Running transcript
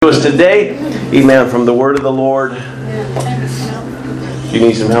us today. Amen. From the word of the Lord. You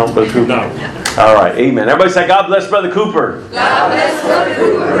need some help, Brother Cooper? No. All right. Amen. Everybody say, God bless Brother Cooper. God bless Brother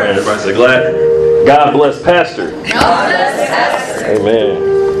Cooper. All right. Everybody say, God bless Pastor. God bless Pastor. Amen.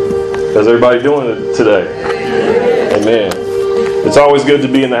 How's everybody doing it today? Amen. It's always good to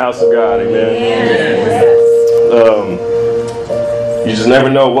be in the house of God. Amen. You just never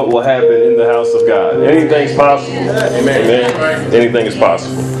know what will happen in the house of God. Anything's possible. Amen. Anything is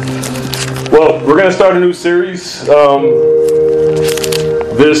possible. Well, we're going to start a new series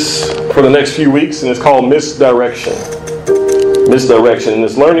this for the next few weeks, and it's called Misdirection. Misdirection. And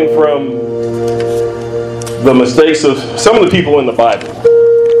it's learning from the mistakes of some of the people in the Bible.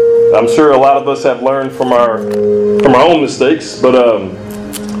 I'm sure a lot of us have learned from our own mistakes, but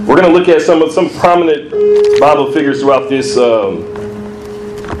we're going to look at some prominent Bible figures throughout this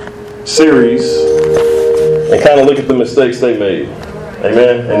series and kind of look at the mistakes they made.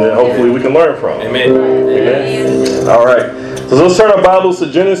 Amen. And then hopefully we can learn from them. Amen. Amen. All right. So let's turn our Bibles to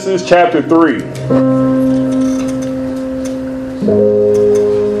Genesis chapter 3.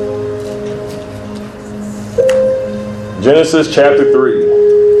 Genesis chapter 3.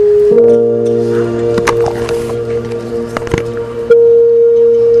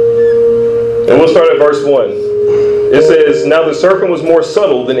 And we'll start at verse 1. It says, Now the serpent was more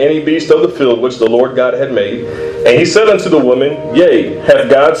subtle than any beast of the field which the Lord God had made. And he said unto the woman, Yea, hath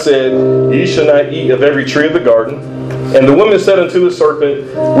God said, Ye shall not eat of every tree of the garden? And the woman said unto the serpent,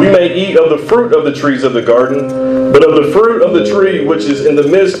 We may eat of the fruit of the trees of the garden, but of the fruit of the tree which is in the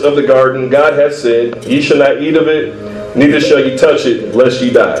midst of the garden, God hath said, Ye shall not eat of it, neither shall ye touch it, lest ye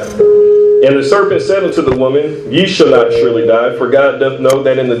die. And the serpent said unto the woman, Ye shall not surely die, for God doth know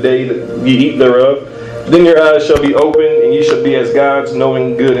that in the day that ye eat thereof, then your eyes shall be opened, and ye shall be as gods,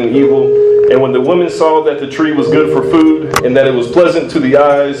 knowing good and evil. And when the woman saw that the tree was good for food, and that it was pleasant to the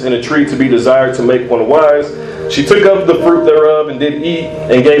eyes, and a tree to be desired to make one wise, she took up the fruit thereof, and did eat,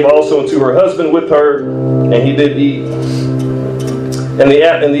 and gave also unto her husband with her, and he did eat. And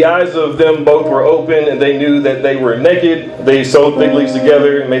the eyes of them both were open, and they knew that they were naked. They sewed fig leaves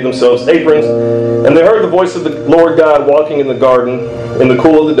together and made themselves aprons. And they heard the voice of the Lord God walking in the garden in the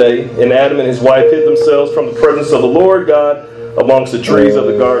cool of the day. And Adam and his wife hid themselves from the presence of the Lord God amongst the trees of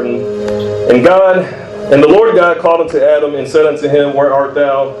the garden. And the Lord God called unto Adam and said unto him, Where art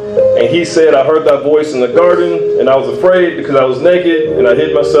thou? And he said, I heard thy voice in the garden, and I was afraid because I was naked, and I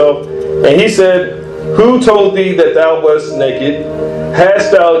hid myself. And he said, Who told thee that thou wast naked?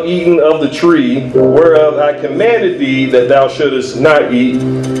 Hast thou eaten of the tree whereof I commanded thee that thou shouldest not eat?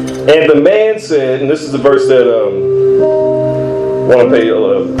 And the man said, and this is the verse that I want to pay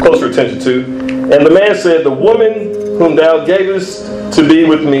closer attention to. And the man said, The woman whom thou gavest to be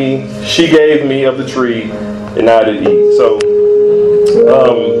with me, she gave me of the tree, and I did eat. So,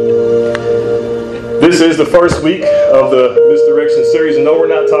 this is the first week of the Misdirection series. And no, we're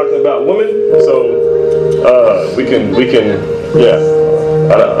not talking about women. So, we can.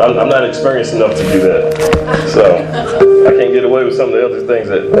 I'm not experienced enough to do that. So I can't get away with some of the other things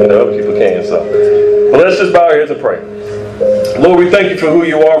that other people can. So, but let's just bow our heads and pray. Lord, we thank you for who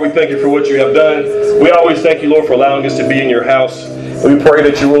you are. We thank you for what you have done. We always thank you, Lord, for allowing us to be in your house. We pray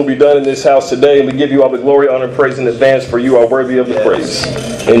that your will be done in this house today, and we give you all the glory, honor, and praise in advance, for you are worthy of the praise.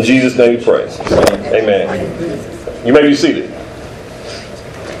 In Jesus' name we pray. Amen. You may be seated.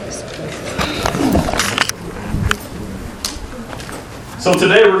 So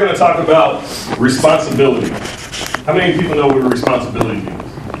today we're going to talk about responsibility. How many people know what responsibility means?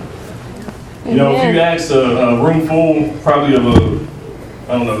 You know, if you ask a room full, probably of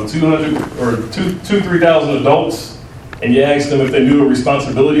 200 or 3,000 adults, and you ask them if they knew what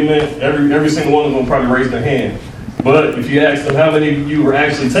responsibility meant, every single one of them probably raised their hand. But if you ask them how many of you were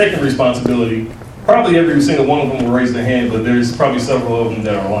actually taking responsibility, probably every single one of them will raise their hand, but there's probably several of them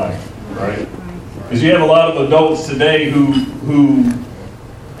that are lying, right? Because you have a lot of adults today who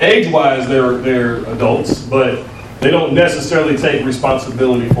age-wise, they're adults, but they don't necessarily take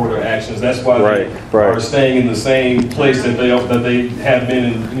responsibility for their actions. That's why they are staying in the same place that they have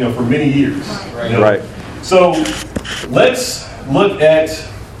been in, for many years. Right. So let's look at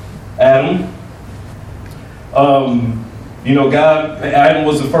Adam. Adam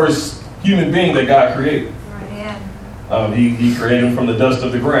was the first human being that God created. He created him from the dust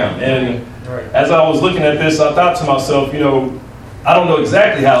of the ground. And as I was looking at this, I thought to myself, I don't know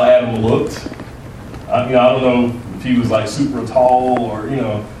exactly how Adam looked. I don't know if he was like super tall or,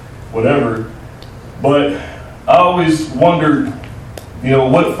 whatever. But I always wondered,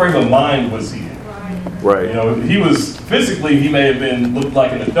 what frame of mind was he in? Right. He was physically, he may have looked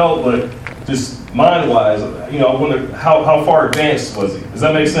like an adult, but just mind-wise, I wonder how far advanced was he? Does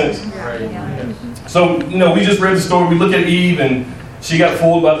that make sense? Yeah. So, we just read the story. We look at Eve, and she got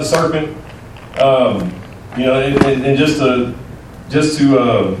fooled by the serpent. And just to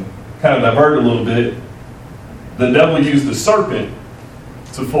kind of divert a little bit, the devil used the serpent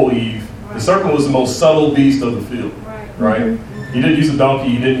to fool Eve. The serpent was the most subtle beast of the field, right? He didn't use a donkey.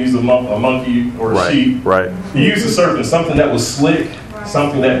 He didn't use a monkey or a sheep. Right. He used a serpent, something that was slick,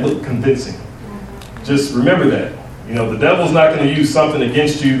 something that looked convincing. Just remember that. The devil's not going to use something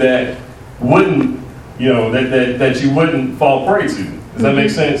against you that wouldn't, that you wouldn't fall prey to. Does that make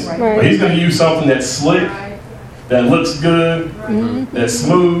sense? Right. But he's going to use something that's slick, that looks good, that's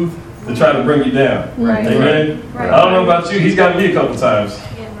smooth, to try to bring you down. Right. Amen? Right. I don't know about you. He's got me a couple times.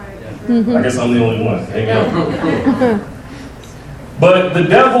 I guess I'm the only one. Amen. But the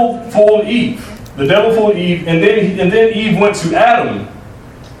devil fooled Eve. The devil fooled Eve, and then Eve went to Adam,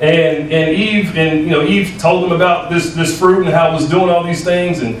 and Eve told him about this fruit and how it was doing all these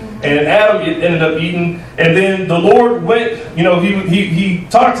things, and Adam ended up eating. And then the Lord went, he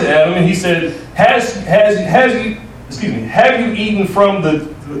talked to Adam, and he said, have you eaten from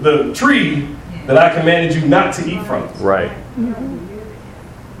the tree that I commanded you not to eat from? Right.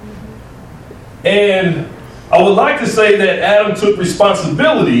 And I would like to say that Adam took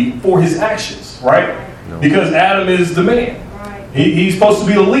responsibility for his actions, right? No. Because Adam is the man. He's supposed to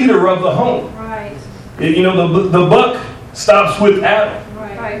be the leader of the home. The buck stops with Adam,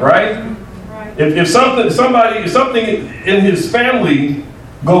 right? If something in his family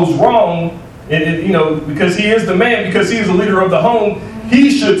goes wrong, because he is the man, because he is the leader of the home,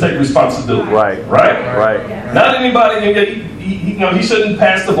 he should take responsibility. Right. Not anybody. He shouldn't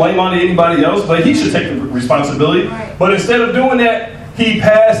pass the blame on to anybody else, but he should take the responsibility. But instead of doing that, he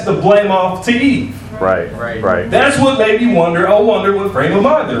passed the blame off to Eve. Right. That's what made me wonder what frame of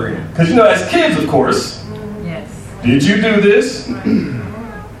mind they're in. Because, as kids, of course, Yes. did you do this?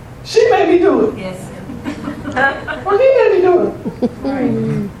 She made me do it. Yes. Or he made me do it.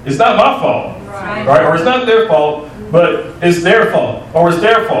 It's not my fault. Right? Or it's not their fault, but it's their fault. Or it's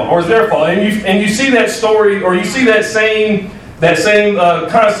their fault. Or it's their fault. And you see that story, or you see that same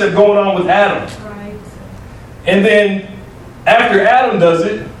concept going on with Adam. And then after Adam does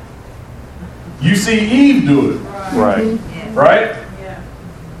it, you see Eve do it. Right?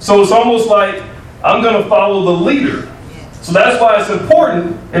 So it's almost like I'm going to follow the leader. So that's why it's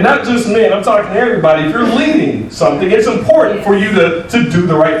important, and not just men, I'm talking to everybody. If you're leading something, it's important for you to do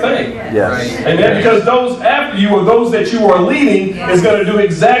the right thing. Yes. Amen? Because those after you, or those that you are leading, is going to do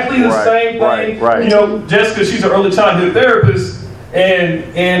exactly the same thing. Right. Jessica, she's an early childhood therapist,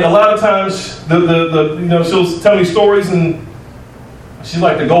 and a lot of times she'll tell me stories, and she's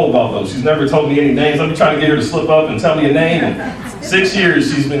like the gold ball, though. She's never told me any names. I've been trying to get her to slip up and tell me a name. And 6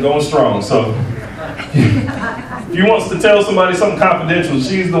 years she's been going strong. So if she wants to tell somebody something confidential,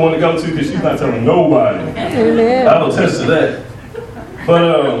 she's the one to go to, because she's not telling nobody. Amen. I'll attest to that.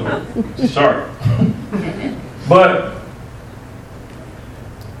 But she's sharp. But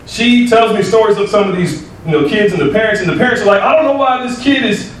she tells me stories of some of these kids and the parents are like, I don't know why this kid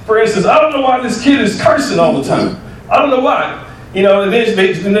is, for instance, I don't know why this kid is cursing all the time. I don't know why. And then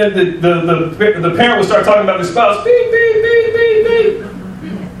the parent will start talking about the spouse. Beep, beep, beep, beep, beep.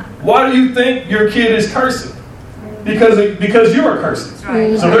 Why do you think your kid is cursing? Because you're cursing.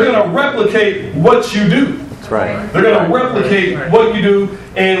 So they're going to replicate what you do. That's right. They're going to replicate what you do.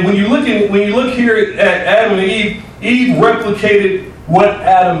 And when you look here at Adam and Eve, Eve replicated what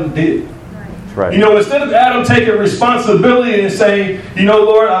Adam did. Right. Instead of Adam taking responsibility and saying,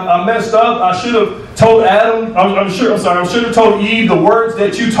 Lord, I messed up. I should have told Adam. I should have told Eve the words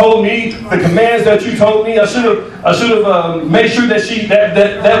that you told me, the commands that you told me. I should have made sure that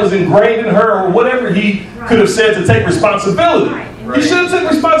that was ingrained in her, or whatever he could have said to take responsibility. Right. He should have taken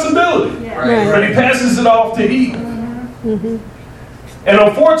responsibility, but he passes it off to Eve. And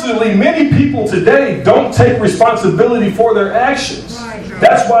unfortunately, many people today don't take responsibility for their actions.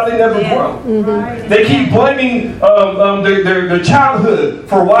 That's why they never grow. They keep blaming their childhood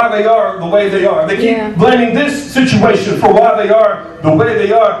for why they are the way they are. They keep blaming this situation for why they are the way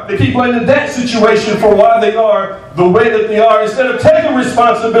they are. They keep blaming that situation for why they are the way that they are, instead of taking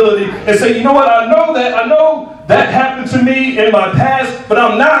responsibility and say, you know what, I know that happened to me in my past, but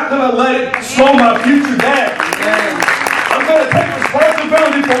I'm not going to let it slow my future down. I'm going to take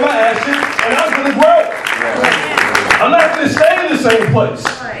responsibility for my actions, and I'm going to grow. I'm not going to stay in the same place.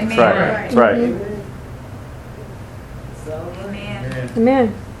 That's right.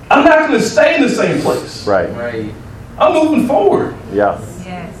 Amen. I'm not going to stay in the same place. Right. I'm moving forward. Yeah.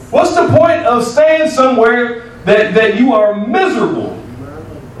 What's the point of staying somewhere that you are miserable?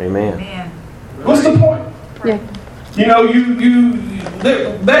 Amen. What's What's the point? Yeah. You know,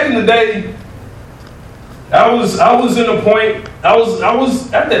 back in the day, I was in a point. I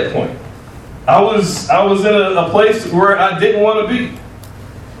was at that point. I was in a place where I didn't want to be,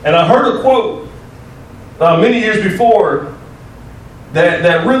 and I heard a quote many years before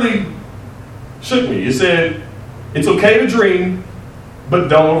that really shook me. It said, "It's okay to dream, but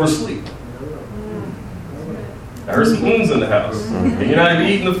don't oversleep." I heard some in the house, and you're not even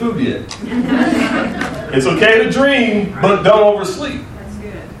eating the food yet. It's okay to dream, but don't oversleep. That's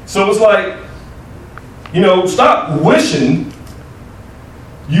good. So it's like, stop wishing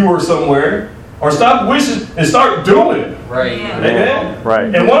you were somewhere, or stop wishing and start doing it. Right. Amen?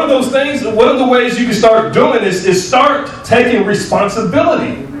 Right. And one of the ways you can start doing this is start taking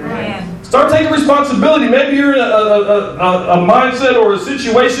responsibility. Right. Start taking responsibility. Maybe you're in a mindset or a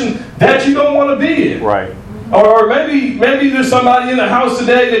situation that you don't want to be in. Right. Or maybe there's somebody in the house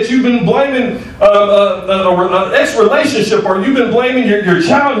today that you've been blaming an ex-relationship, or you've been blaming your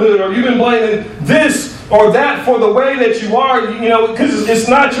childhood, or you've been blaming this or that for the way that you are, because it's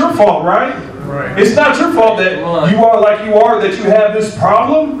not your fault, right? Right. It's not your fault that you are like you are, that you have this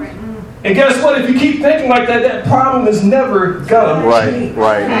problem. And guess what? If you keep thinking like that, that problem is never gonna change.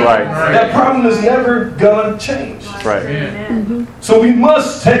 Right. That problem is never gonna change. Right. So we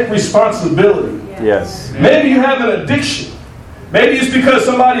must take responsibility. Yes. Maybe you have an addiction. Maybe it's because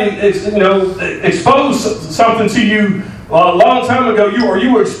somebody exposed something to you a long time ago, or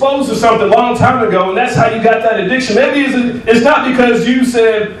you were exposed to something a long time ago, and that's how you got that addiction. Maybe it's not because you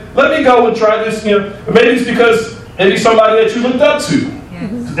said, "Let me go and try this." Maybe it's because somebody that you looked up to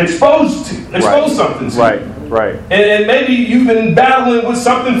exposed something to. Right. And maybe you've been battling with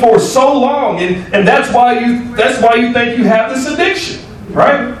something for so long, and that's why you think you have this addiction,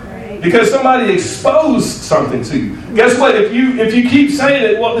 right? Because somebody exposed something to you. Guess what? If you keep saying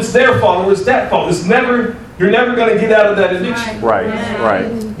it, well, it's their fault or it's that fault, you're never going to get out of that addiction. Right.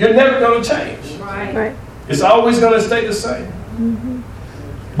 You're never going to change. Right. It's always going to stay the same.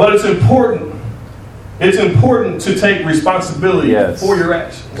 But it's important. It's important to take responsibility for your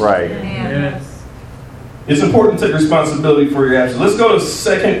actions. Right. Yes. It's important to take responsibility for your actions. Let's go to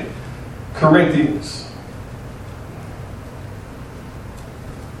 2 Corinthians.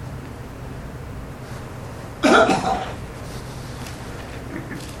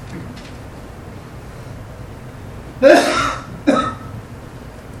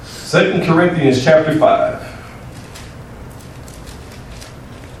 Second Corinthians chapter 5.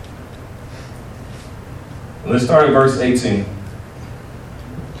 Let's start at verse 18.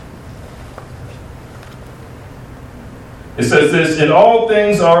 It says this: "And all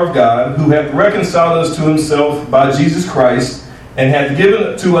things are of God, who hath reconciled us to himself by Jesus Christ, and hath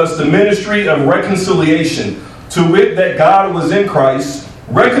given to us the ministry of reconciliation, to wit, that God was in Christ,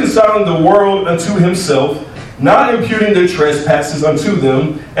 reconciling the world unto himself, not imputing their trespasses unto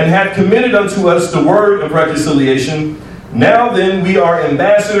them, and hath committed unto us the word of reconciliation. Now then, we are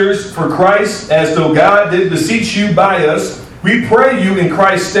ambassadors for Christ, as though God did beseech you by us. We pray you in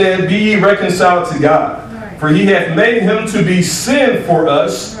Christ's stead, be ye reconciled to God. For he hath made him to be sin for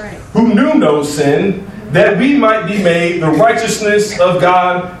us, who knew no sin, that we might be made the righteousness of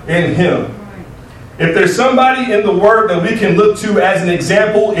God in him." If there's somebody in the Word that we can look to as an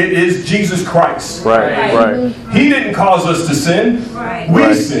example, it is Jesus Christ. Right. He didn't cause us to sin.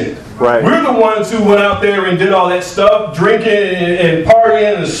 We sinned. Right. We're the ones who went out there and did all that stuff, drinking and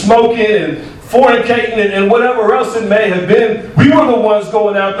partying and smoking and fornicating and whatever else it may have been. We were the ones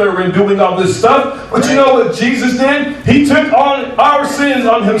going out there and doing all this stuff. But you know what Jesus did? He took on our sins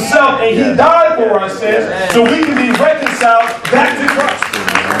on himself, and he died for our sins so we can be reconciled back to Christ.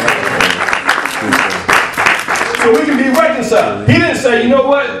 So we can be reconciled. He didn't say, "You know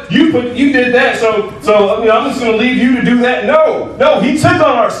what? You did that, so I'm just going to leave you to do that." No. He took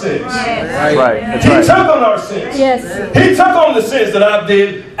on our sins. Right. That's He right. took on our sins. Yes. He took on the sins that I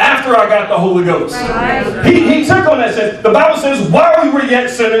did after I got the Holy Ghost. He took on that sin. The Bible says, while we were yet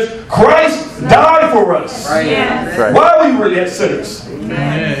sinners, Christ died for us. That's right. While we were yet sinners.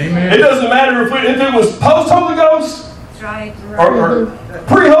 It doesn't matter if it was post-Holy Ghost or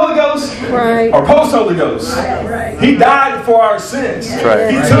pre-Holy Ghost or post-Holy Ghost. He died for our sins. Right.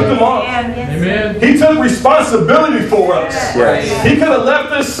 He took them on. He took responsibility for us. Yes. He could have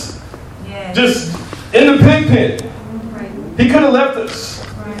left us just in the pig pen. He could have left us.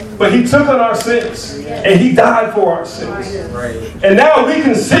 But he took on our sins. And he died for our sins. And now we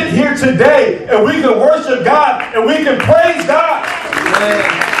can sit here today and we can worship God and we can praise God.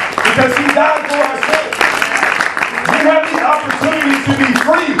 Because he died for our sins. We have the opportunity to be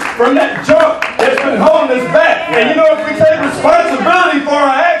free from that junk that's been holding us back. And if we take responsibility for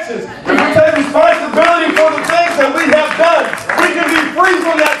our actions, if we take responsibility for the things that we have done. We can be free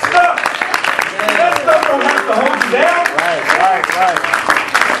from that stuff. That stuff don't have to hold you down. Right.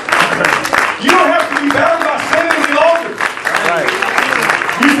 You don't have to be bound by sin any longer. Right.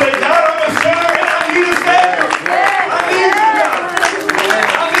 You say, God, I'm a sinner and I need a Savior. I need you, God.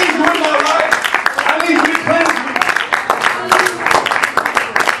 I need you in my life. I need you to cleanse me.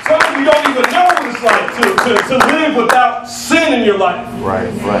 Some of you don't even know what it's like to live without sin in your life. Right.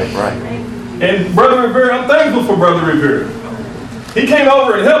 And Brother Rivera, I'm thankful for Brother Rivera. He came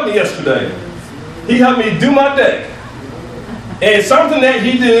over and helped me yesterday. He helped me do my deck. And something that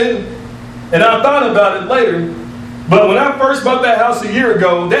he did, and I thought about it later, but when I first bought that house a year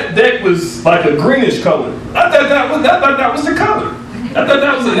ago, that deck was like a greenish color. I thought that was the color. I thought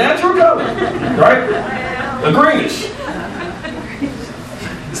that was a natural color, right? A greenish.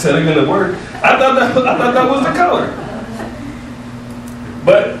 Said again the word. I thought that was the color.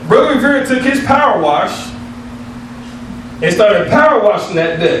 But Brother Rivera took his power wash and started power washing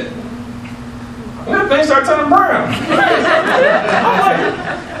that deck. And that thing started turning brown.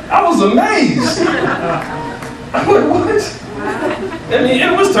 I was amazed. I'm like, what? I mean,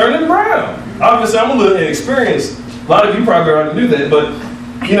 it was turning brown. Obviously, I'm a little inexperienced. A lot of you probably already knew that, but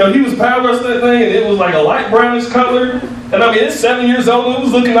he was power washing that thing, and it was like a light brownish color. And I mean, it's 7 years old, and it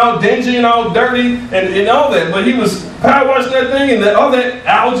was looking all dingy and all dirty and all that. But he was power washing that thing, and all that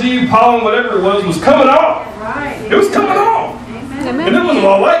algae, pollen, whatever it was coming off. It was coming off. Amen. And it was a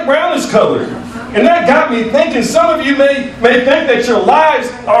light brownish color. And that got me thinking. Some of you may think that your lives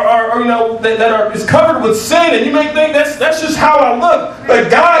is covered with sin, and you may think that's just how I look. But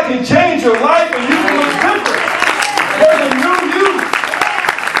God can change your life, and you can look different. There's a new you.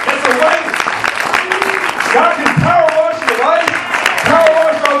 It's a way. God can power wash your life, power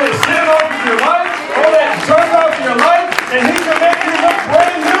wash all that sin off of your life, all that junk off of your life, and He can make you look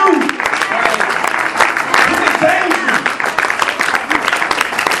brand new. He can change you.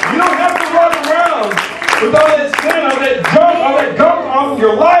 You don't have to walk around with all that sin, all that gunk off of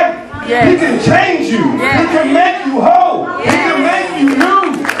your life. Yes. He can change you. Yes. He can make you whole. He can make you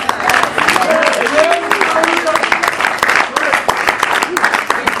new.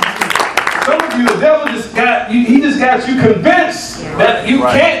 Some of you, the devil just got you convinced that you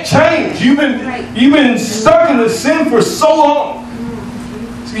can't change. You've been stuck in the sin for so long.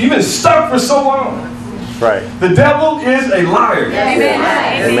 You've been stuck for so long. Right. The devil is a liar.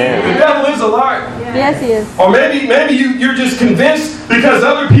 Amen. The devil is a liar. Yes, he is. Or maybe you're just convinced because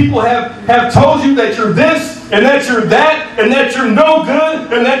other people have told you that you're this and that you're that and that you're no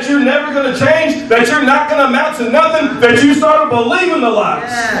good and that you're never going to change, that you're not going to amount to nothing, that you started believing the lies.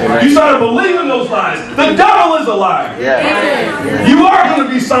 Yeah. You started believing those lies. The devil is a liar. Yeah. You are going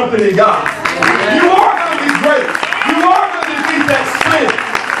to be something in God. You are going to be great. You are going to defeat that sin.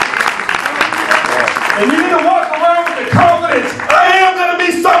 And you need to walk around with the confidence, I am going to be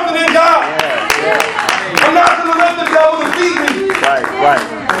something in God. I'm not going to let the devil defeat me. Right.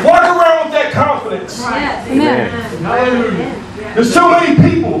 Walk around with that confidence. Amen. There's too many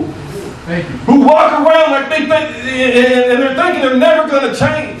people who walk around like they think, and they're thinking they're never going to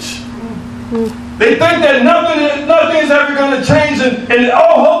change. They think that nothing is ever going to change, and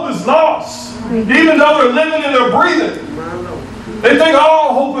all hope is lost. Even though they're living and they're breathing. They think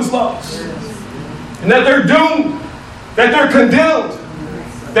all hope is lost. And that they're doomed, that they're condemned,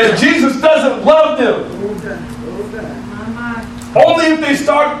 that Jesus doesn't love them. Only if they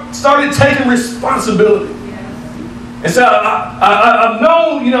started taking responsibility. And so I've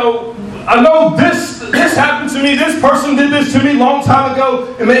known, I know this happened to me. This person did this to me a long time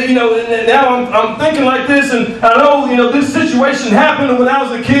ago, and now I'm thinking like this. And I know, this situation happened when I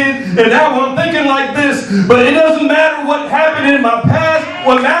was a kid, and now I'm thinking like this. But it doesn't matter what happened in my past.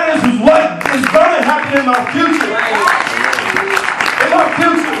 What matters is what is going to happen in my future. In my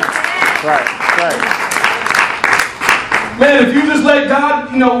future. Right. Man, if you just let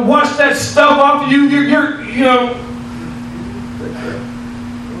God, wash that stuff off of you, you're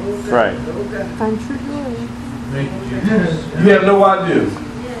Right. Find true joy. you have no idea.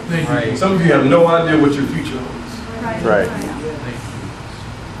 Some of you have no idea what your future holds. Right.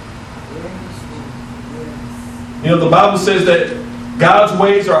 The Bible says that God's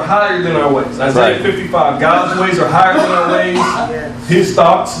ways are higher than our ways. Isaiah 55. God's ways are higher than our ways. His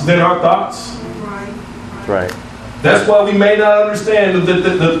thoughts than our thoughts. Right. That's why we may not understand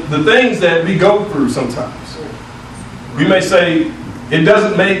the things that we go through sometimes. We may say, it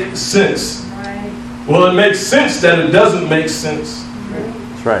doesn't make sense. Well, it makes sense that it doesn't make sense.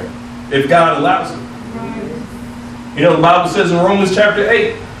 That's right. If God allows it. The Bible says in Romans chapter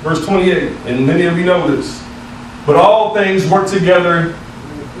 8, verse 28, and many of you know this, but all things work together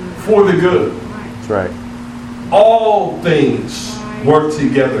for the good right. All things work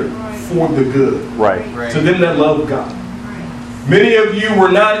together for the good. Right. To them that love God. Many of you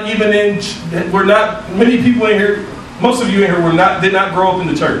were not even many people in here, most of you in here did not grow up in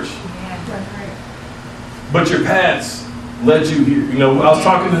the church. But your paths led you here. You know, I was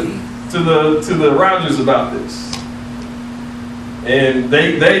talking to the Rogers about this. And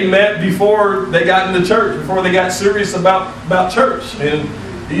they met before they got into church, before they got serious about church. And,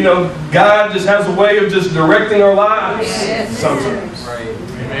 you know, God just has a way of just directing our lives sometimes. Right.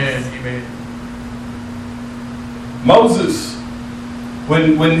 Amen. Amen. Moses,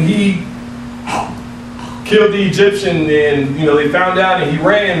 when he killed the Egyptian and, you know, they found out and he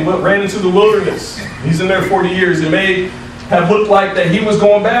ran into the wilderness. He's in there 40 years. It may have looked like that he was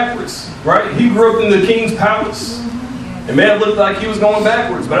going backwards, right? He grew up in the king's palace. It may have looked like he was going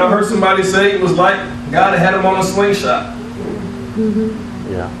backwards, but I heard somebody say it was like God had him on a slingshot.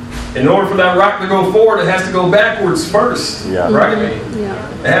 Yeah. In order for that rock to go forward, it has to go backwards first. Yeah. Right?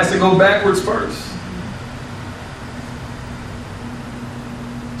 Yeah. It has to go backwards first.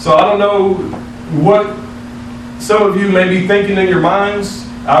 So I don't know what some of you may be thinking in your minds.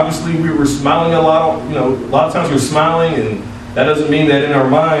 Obviously, we were smiling a lot. You know, a lot of times we're smiling, and that doesn't mean that in our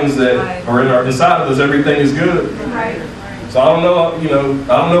minds that, or inside of us, everything is good. So I don't know. You know,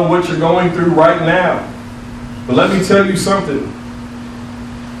 I don't know what you're going through right now. But let me tell you something.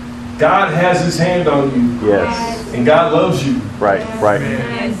 God has His hand on you. Yes. And God loves you. Right. Right.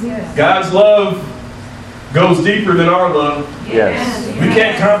 God's love goes deeper than our love. Yes. We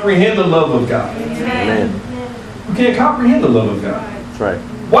can't comprehend the love of God. Amen. We can't comprehend the love of God. That's right.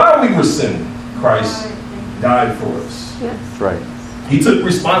 While we were sinning, Christ died for us. That's right. He took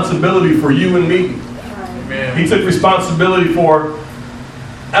responsibility for you and me. Amen. He took responsibility for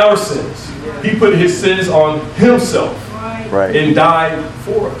our sins. He put His sins on Himself Right. and died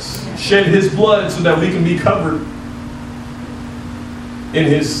for us. Shed His blood so that we can be covered in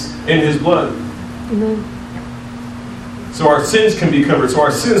His blood. Amen. So our sins can be covered. So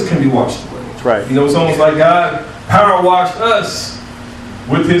our sins can be washed away. That's right. You know, it's almost like God power washed us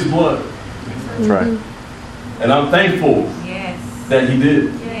with His blood. That's right. And I'm thankful that He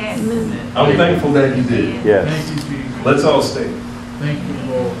did. Amen. I'm thankful that He did. Yes. Thank you, Jesus. Let's all stand. Thank you,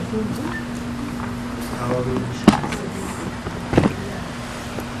 Lord. Hallelujah.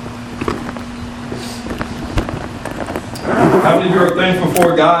 How many of you are thankful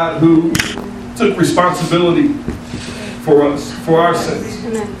for God who took responsibility for us, for our sins?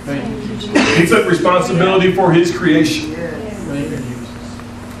 Amen. Thank you, Jesus. He took responsibility for His creation. Thank you, Jesus.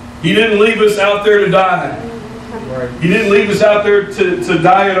 He didn't leave us out there to die. Right. He didn't leave us out there to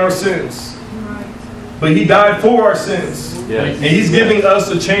die in our sins. But He died for our sins. Yes. And He's giving us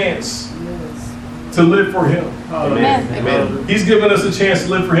a chance to live for Him. Amen. Amen. He's given us a chance to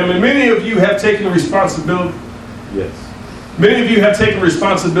live for Him. And many of you have taken the responsibility. Yes. Many of you have taken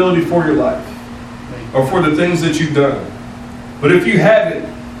responsibility for your life or for the things that you've done. But if you haven't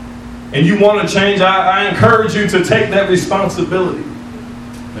and you want to change, I encourage you to take that responsibility.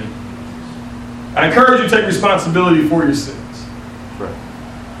 I encourage you to take responsibility for your sins. Right.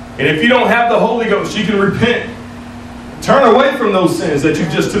 And if you don't have the Holy Ghost, you can repent. Turn away from those sins that you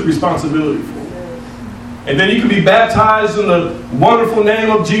just took responsibility for. And then you can be baptized in the wonderful name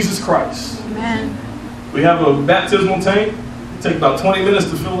of Jesus Christ. Amen. We have a baptismal tank. It takes about 20 minutes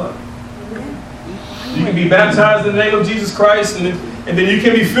to fill up. You can be baptized in the name of Jesus Christ, and then you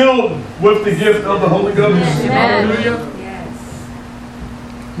can be filled with the gift of the Holy Ghost. Amen.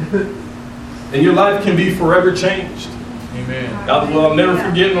 And your life can be forever changed. Amen. I'll never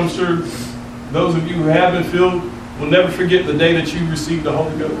forget, and I'm sure those of you who have been filled will never forget the day that you received the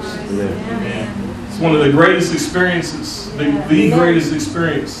Holy Ghost. Amen. It's one of the greatest experiences, the greatest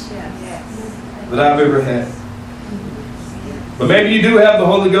experience that I've ever had. But maybe you do have the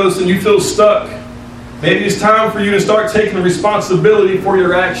Holy Ghost and you feel stuck. Maybe it's time for you to start taking responsibility for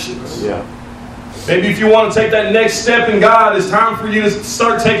your actions. Yeah. Maybe if you want to take that next step in God, it's time for you to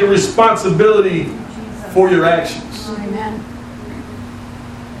start taking responsibility for your actions. Amen.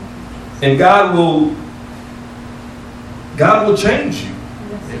 And God will change you.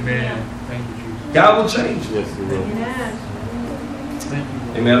 Amen. Thank you, Jesus. God will change you. Yes, He will. Thank you,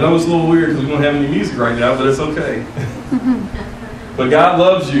 Lord. Amen. I know it's a little weird because we don't have any music right now, but it's okay. But God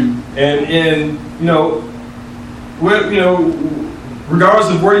loves you, and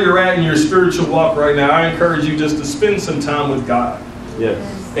regardless of where you're at in your spiritual walk right now, I encourage you just to spend some time with God. Yes.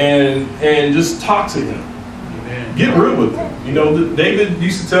 And just talk to Him. Amen. Get real with Him. You know, David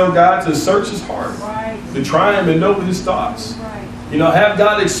used to tell God to search his heart, to try Him and know His thoughts. You know, have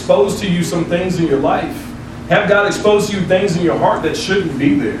God expose to you some things in your life. Have God expose to you things in your heart that shouldn't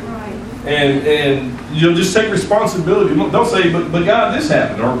be there. and you'll just take responsibility. Don't say, but God, this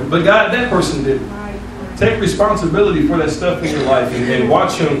happened, or but God, that person did. Take responsibility for that stuff in your life, and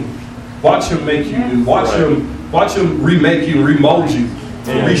watch Him make you new. Watch Him remake you, remold you,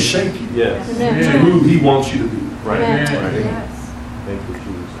 and reshape you Yes. to who He wants you to be. Right. Amen. Right. Yes. Thank you,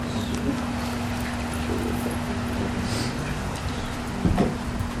 Jesus.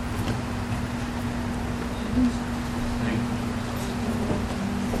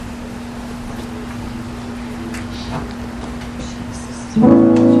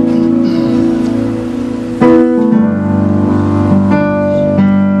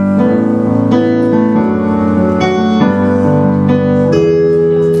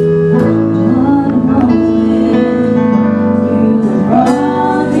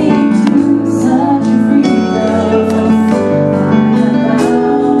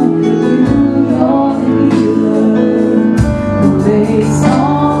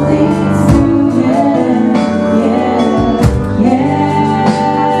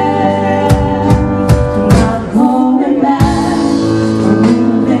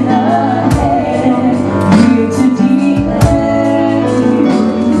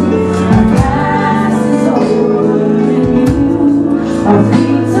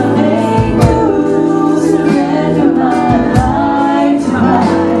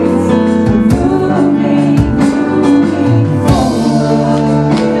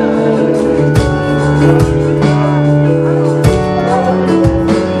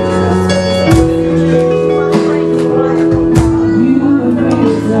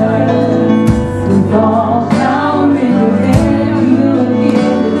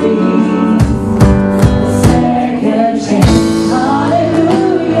 Second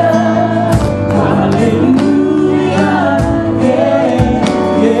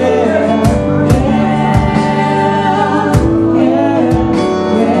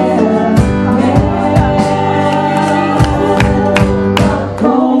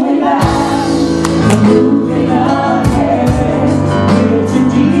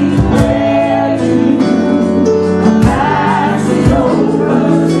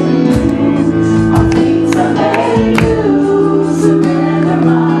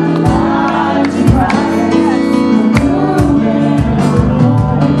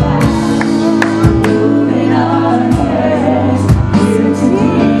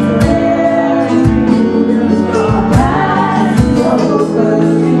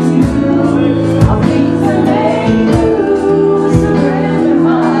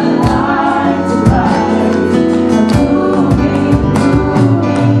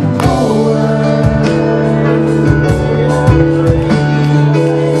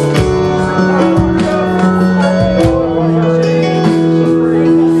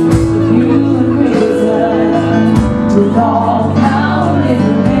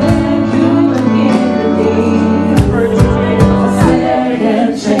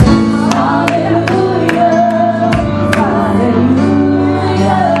chance.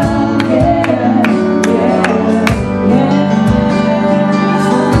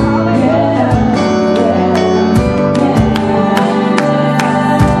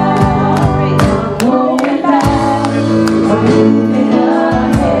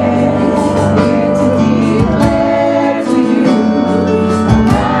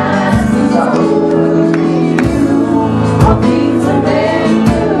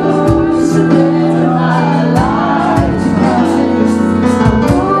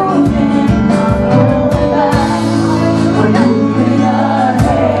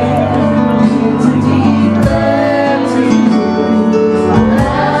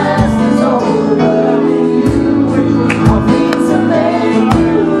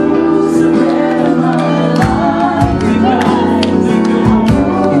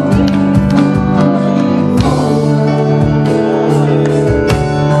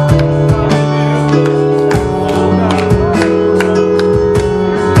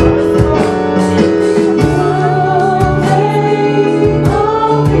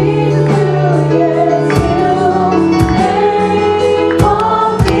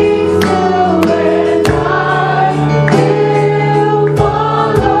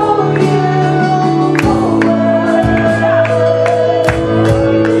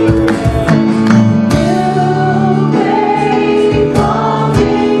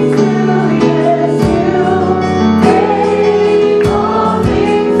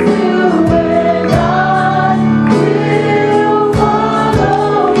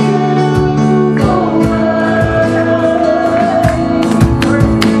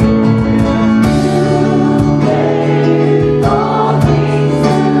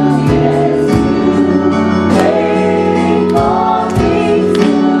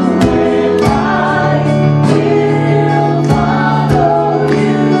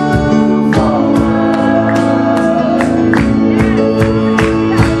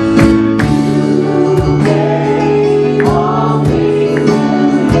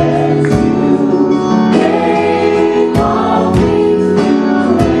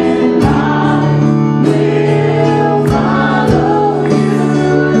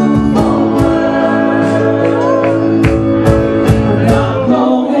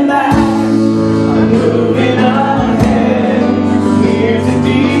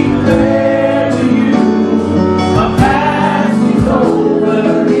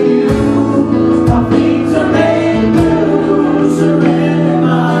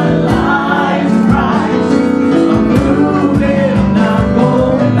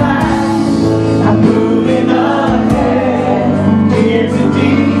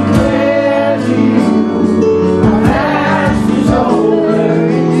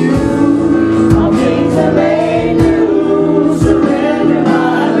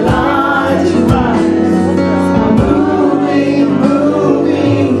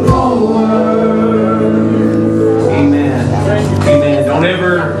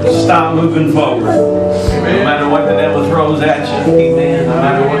 No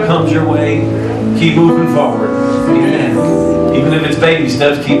matter what comes your way, keep moving forward. Amen. Even if it's baby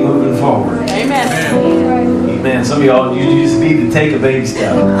steps, keep moving forward. Amen. Amen. Some of y'all, you just need to take a baby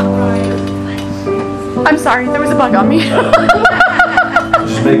step. I'm sorry, there was a bug on me.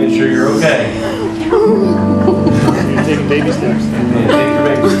 Just making sure you're okay. Take baby steps. Amen. Take your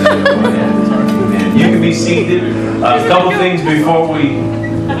baby step. Go ahead. Amen. You can be seated. A couple things before we.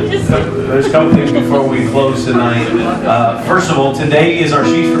 There's a couple things before we close tonight. First of all, today is our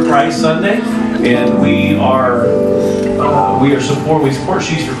Sheets for Christ Sunday, and we support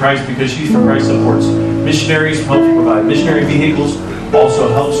Sheets for Christ because Sheets for Christ supports missionaries, helps provide missionary vehicles,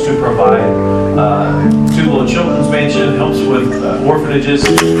 also helps to provide Tupelo Children's Mansion, helps with orphanages,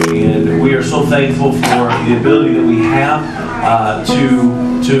 and we are so thankful for the ability that we have to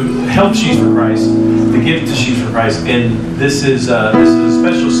help Sheets for Christ, to give to Sheets for Christ, and this is a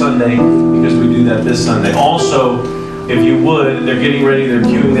special Sunday because we do that this Sunday. Also, if you would, they're getting ready, they're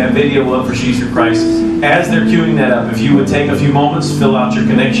queuing that video up for Sheets for Christ. As they're queuing that up, if you would take a few moments, fill out your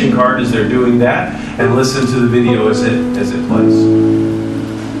connection card as they're doing that, and listen to the video as it plays.